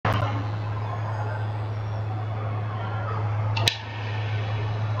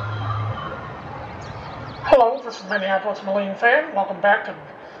This is Minneapolis Marine Fan. Welcome back to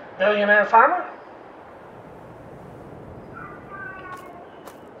Billionaire Farmer.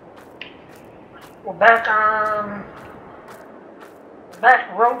 We're back on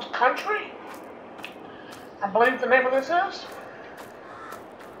Back Roads Country, I believe the name of this is.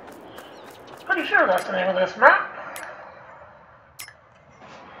 Pretty sure that's the name of this map.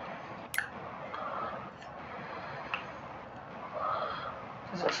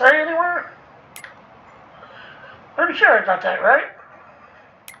 Does it say anywhere? Pretty sure I got that right.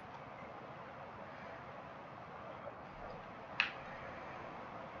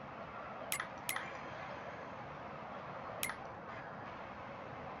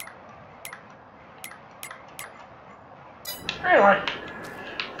 Anyway,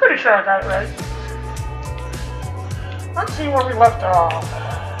 pretty sure I got it right. Let's see where we left off.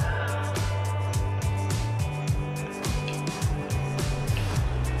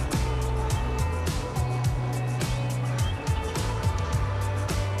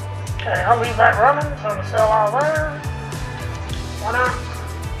 Okay, I'll leave that running so the cell out there. Why not?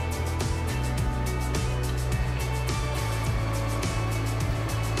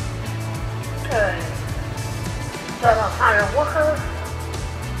 Okay. Got a higher worker.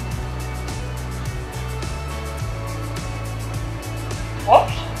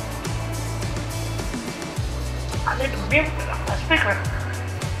 Whoops. I need to mute my speaker.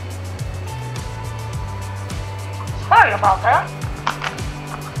 Sorry about that.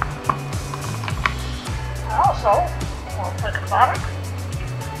 Also, while I'm thinking about it,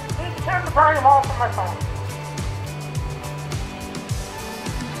 I need to turn the volume off on my phone.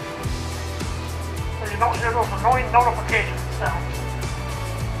 So you don't hear those annoying notification sounds.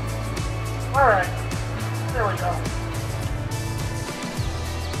 Alright, here we go.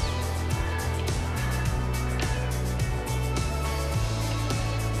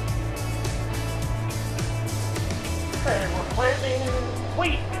 Okay, we're planting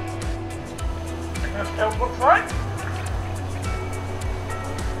wheat. This field looks like.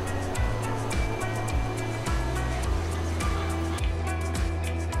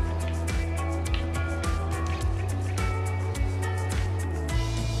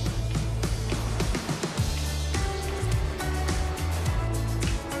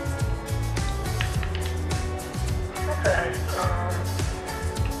 Okay,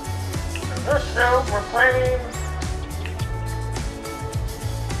 in this field we're planting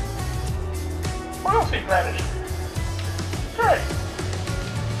oilseed radish. Okay.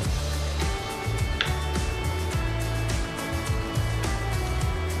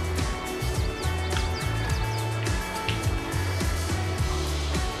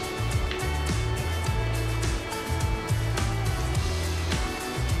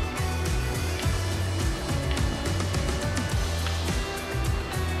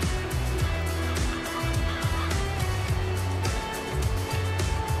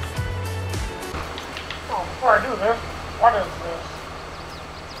 Before I do this, what is this?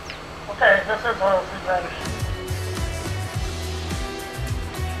 Okay, this is oilseed radish.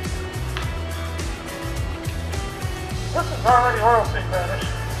 This is already oilseed radish.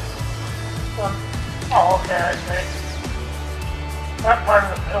 Oh, okay, I see. That part of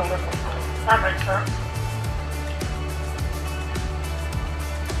the field isn't. That makes sense.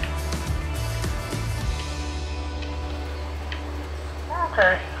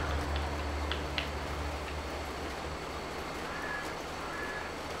 Okay.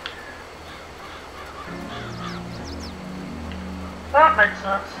 That makes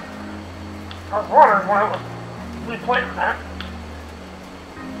sense. I was wondering why it was replanting that.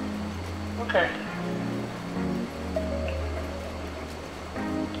 Okay.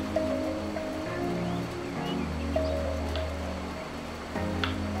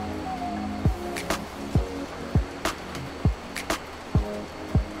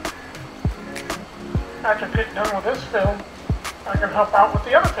 After I get done with this field, I can help out with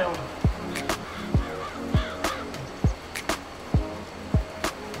the other field.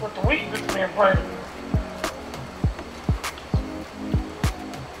 With the wheat that's being planted.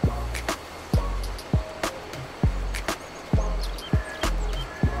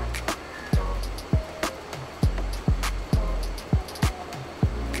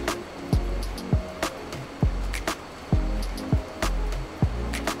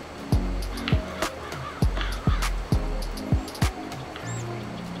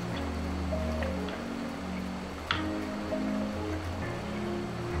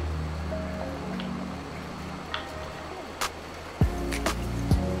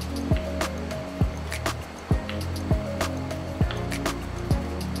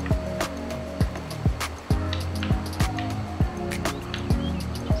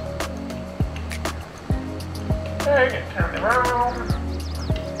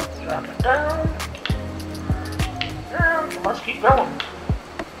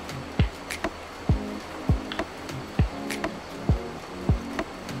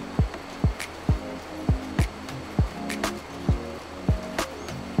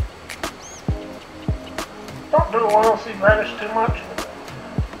 seed radish too much.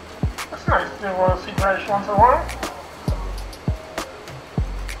 It's nice to do seed radish once in a while.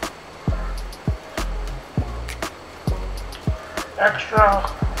 Extra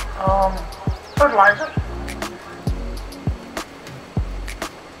fertilizer.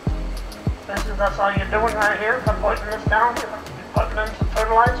 Basically, that's all you're doing right here. By putting this down, you're putting in some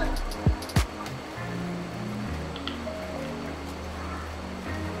fertilizer.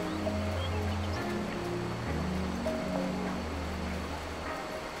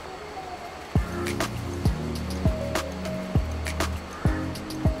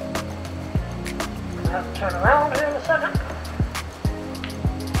 I have to turn around here in a second.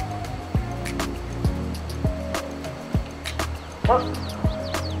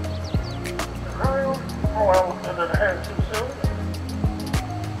 Oh well, I did it ahead too soon.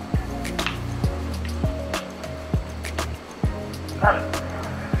 Got it.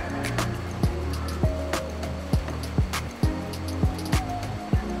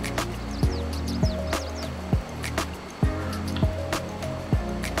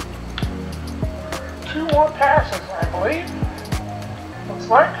 Two more passes, I believe. Looks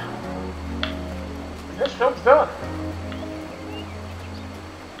like. This field's done.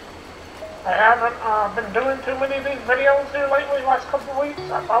 I haven't been doing too many of these videos here lately, last couple of weeks.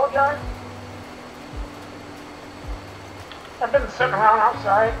 I apologize. I've been sitting around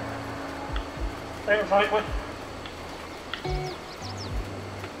outside, things lately.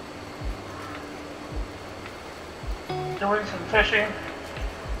 Doing some fishing.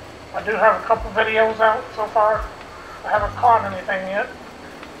 I do have a couple videos out so far. I haven't caught anything yet.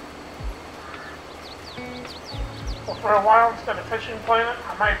 So for a while, instead of Fishing Planet,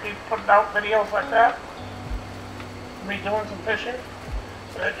 I might be putting out videos like that. Me doing some fishing.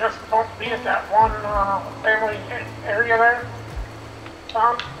 But it just won't be at that one family area there.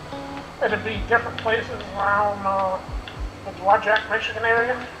 It'd be different places around the Dwajack, Michigan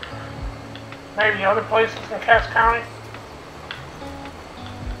area. Maybe other places in Cass County.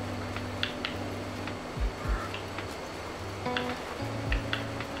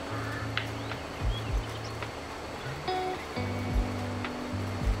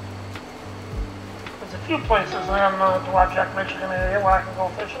 There's a few places in the Dwajack, Michigan area where I can go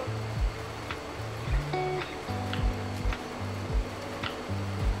fishing.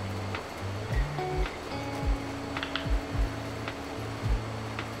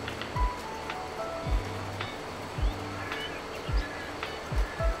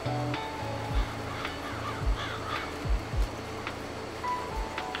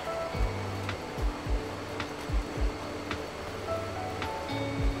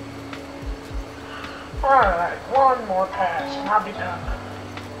 Alright, one more pass and I'll be done.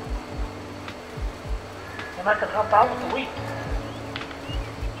 And I can help out with the wheat.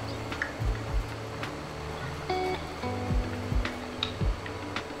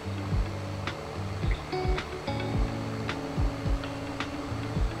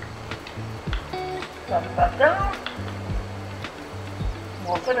 Drop it back down.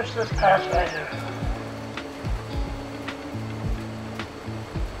 We'll finish this pass right here.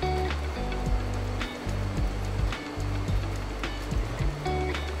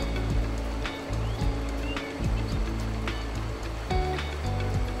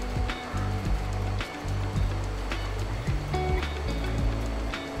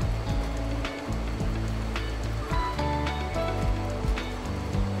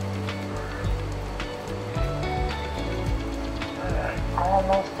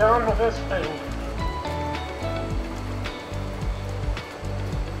 Almost done with this field.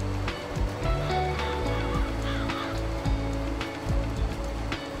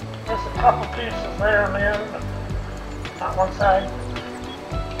 Just a couple pieces there and then, but not one side.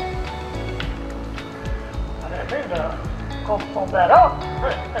 I didn't mean to go pull that up.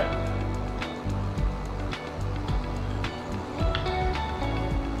 Wheat.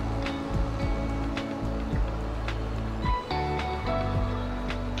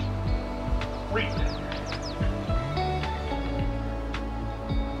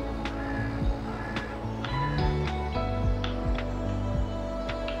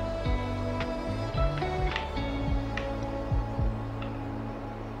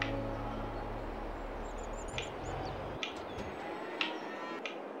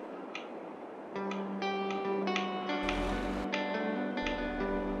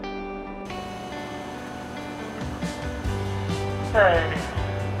 Okay.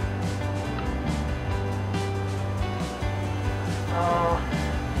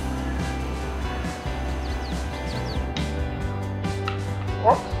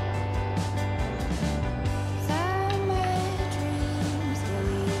 Whoops.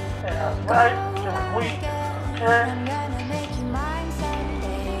 Yeah, right. Wheat. Okay.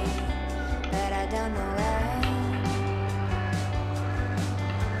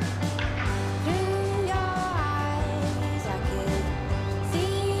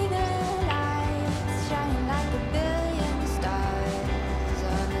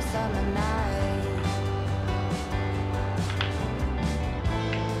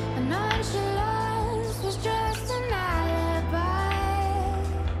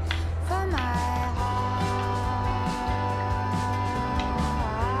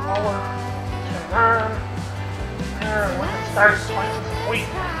 over, turn on, and we can start planting some wheat.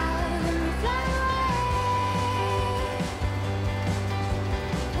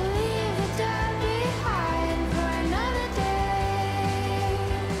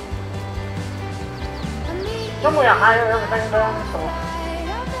 Normally I hire everything done, so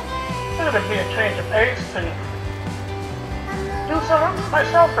it's going to be a change of pace to do something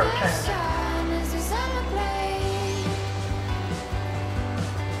myself for a change.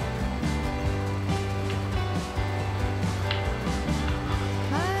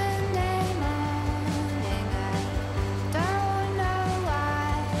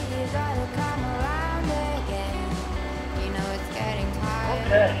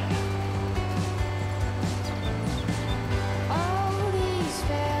 Okay.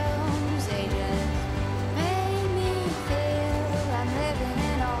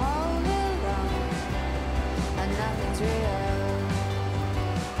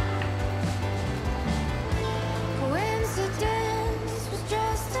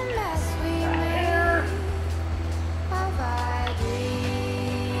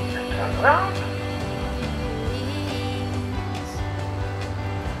 Around.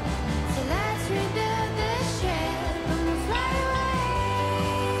 So let's rebuild this ship and fly away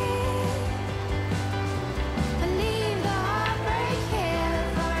and leave the heartbreak here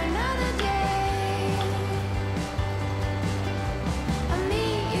for another day. I'll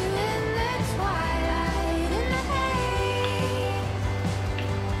meet you in the twilight, in the haze,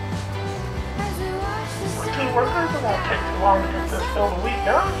 as we watch the sun. 2 workers, it won't take too long to get this build a week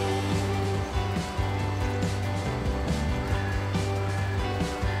done.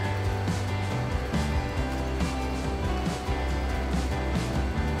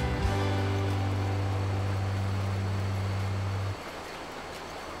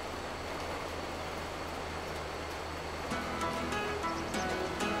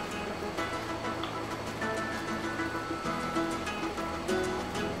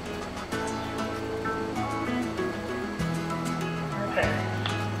 Okay.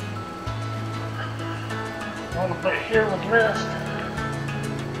 A little bit here was missed.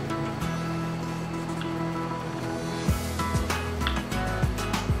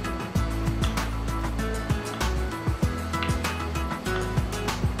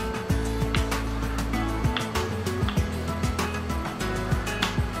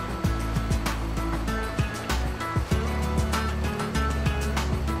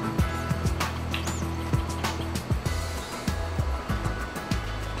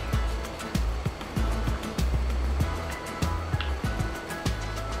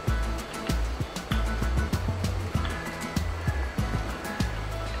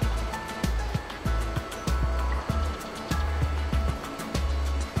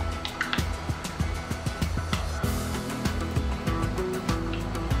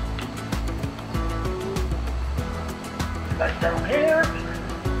 Back down here.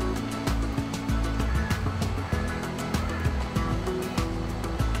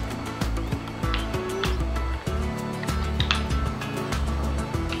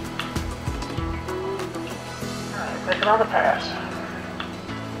 Alright, make another pass.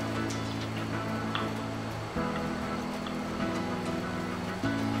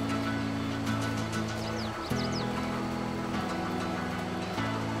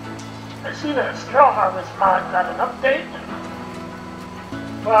 I see that straw harvest mod got an update,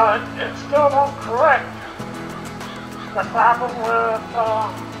 but it still won't correct the problem with,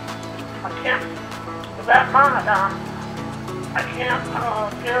 I can't, with that mod on, I can't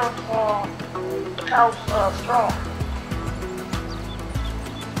give the cows straw.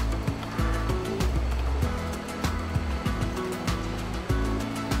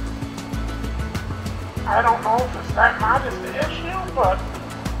 I don't know if it's that mod is the issue, but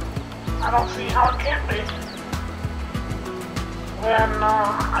I don't see how it can't be. When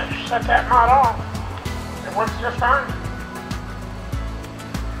I shut that mod off, it works just fine.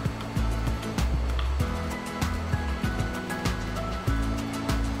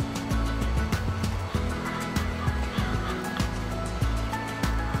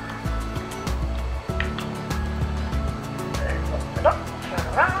 Okay, lift it up, turn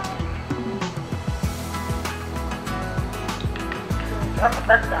around, drop it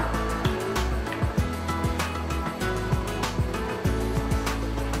back down.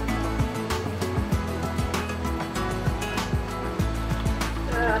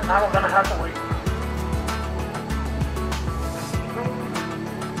 Now we're going to have to wait.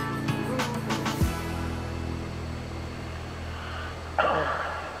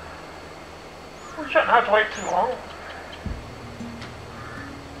 We shouldn't have to wait too long.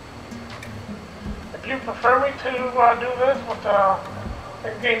 If you prefer me to do this with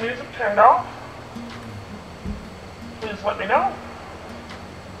In-game music turned off. Please let me know.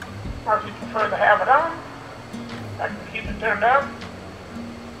 Or if you prefer to have it on, I can keep it turned down.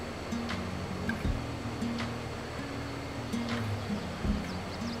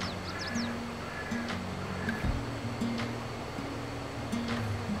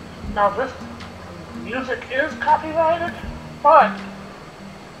 Now this music is copyrighted, but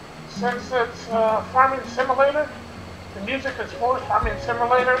since it's Farming Simulator, the music is for Farming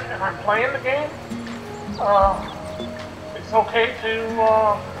Simulator, and I'm playing the game, it's okay to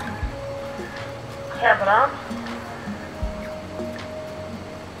have it on.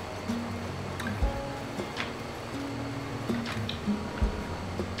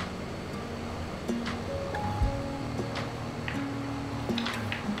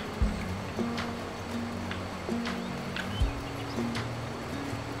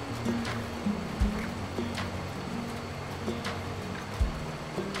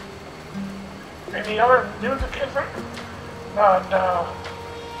 Any other music isn't, but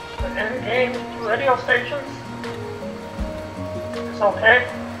the in-game radio stations, it's okay.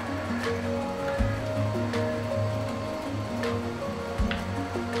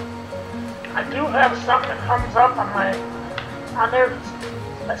 I do have something that comes up on my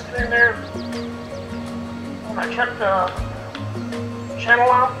screen there when I check the channel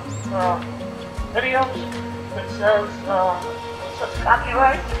out, videos, that says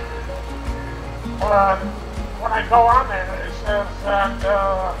copyright. When I go on there, it says that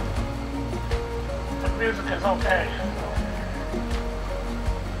the music is okay.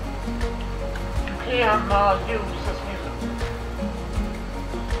 You can use this music.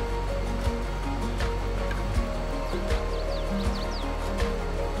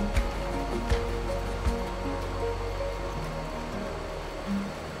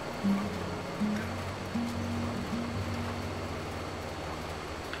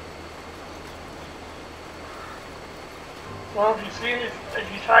 Well, if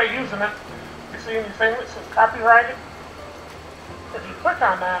you try using it, you see anything that says copyrighted, if you click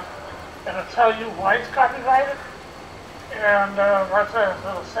on that, it'll tell you why it's copyrighted, and what it says,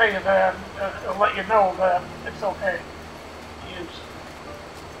 it'll say that, it'll let you know that it's okay to use.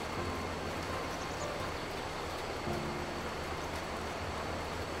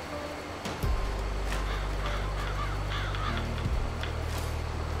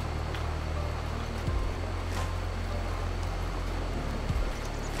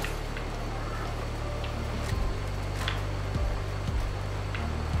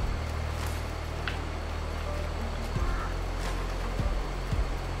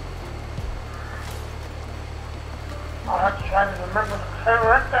 I'll have to try to remember to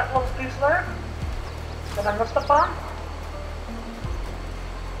correct that little piece there that I missed upon.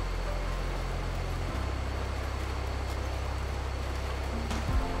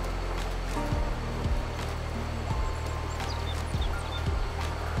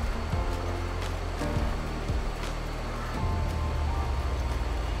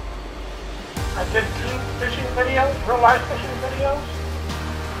 I did 2 fishing videos, real life fishing videos.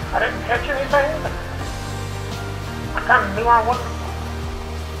 I didn't catch anything, but I kind of knew I wouldn't.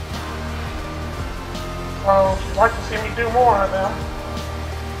 So if you'd like to see me do more of them,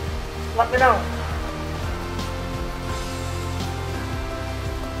 let me know.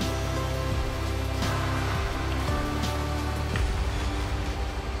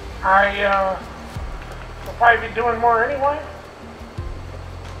 I will probably be doing more anyway.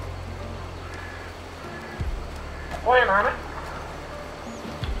 I plan on it.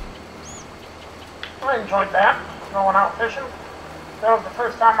 I enjoyed that. Going out fishing. That was the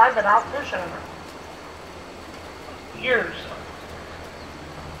first time I've been out fishing in years.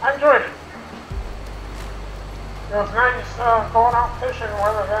 I enjoyed it. It was nice going out fishing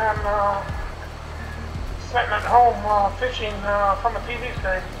rather than sitting at home fishing from a TV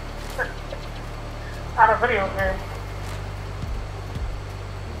screen on a video game.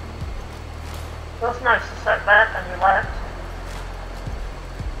 It was nice to sit back and relax.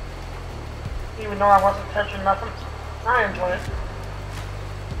 Even though I wasn't catching nothing, I enjoy it.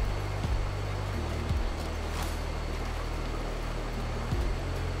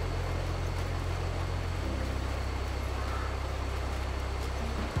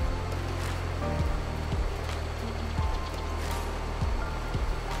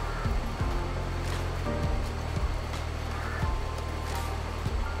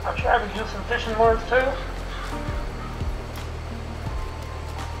 I try to use some fishing words too.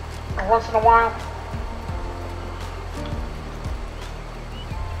 And once in a while.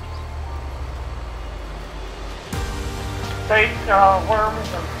 Bait, worms,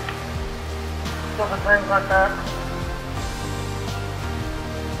 and different things like that.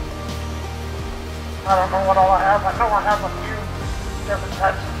 I don't know what all I have. I know I have a few different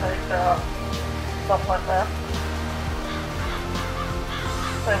types of fake stuff like that.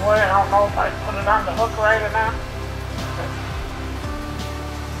 Same way, I don't know if I put it on the hook right or not.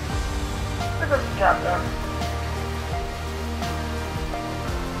 It gets the job done.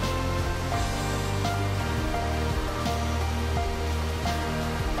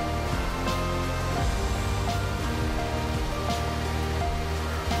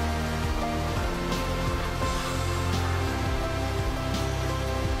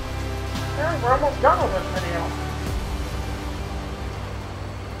 And we're almost done with this video.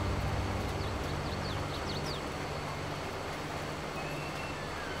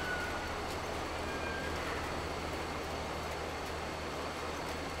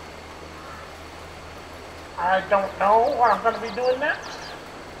 I don't know what I'm going to be doing next,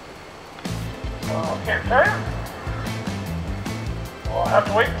 so I can't tell you. We'll have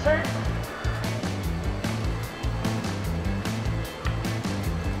to wait and see.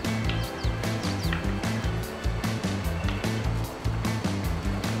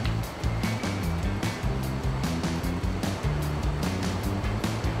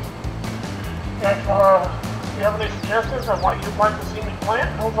 If you have any suggestions on what you'd like to see me plant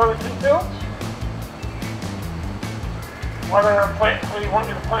in those other two fields, whether you want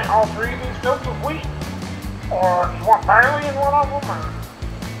me to plant all three of these fields with wheat, or you want barley in one of them,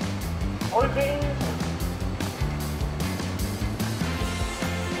 or soybeans,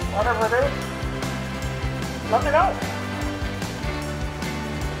 whatever it is, let me know.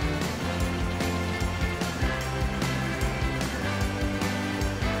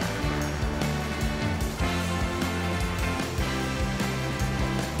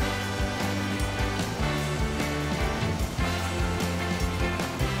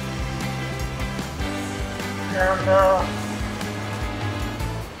 And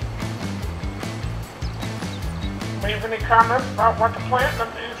leave any comments about what to plant in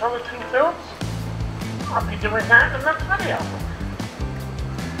these other two fields. I'll be doing that in the next video.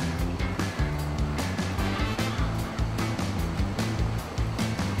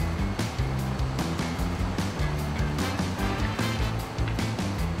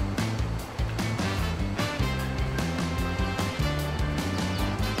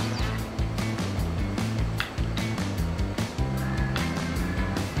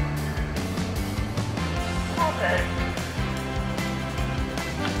 Okay.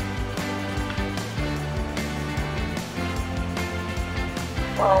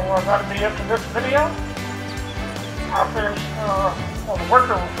 Well, that'll be it for this video. I'll finish, well, the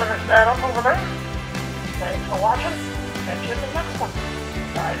worker will finish that up over there. Thanks for watching. Catch you in the next one.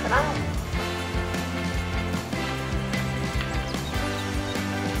 Bye for now.